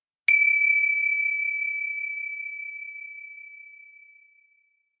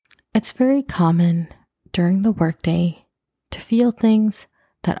It's very common during the workday to feel things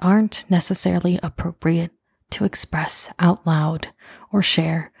that aren't necessarily appropriate to express out loud or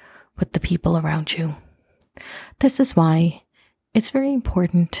share with the people around you. This is why it's very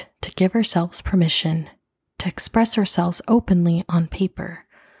important to give ourselves permission to express ourselves openly on paper,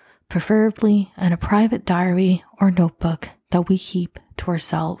 preferably in a private diary or notebook that we keep to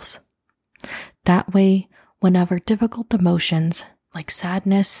ourselves. That way, whenever difficult emotions like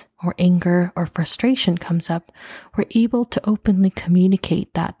sadness or anger or frustration comes up, we're able to openly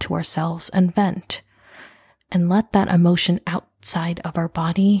communicate that to ourselves and vent, and let that emotion outside of our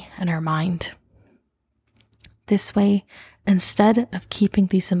body and our mind. This way, instead of keeping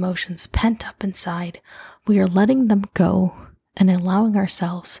these emotions pent up inside, we are letting them go and allowing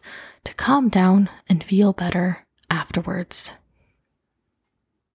ourselves to calm down and feel better afterwards.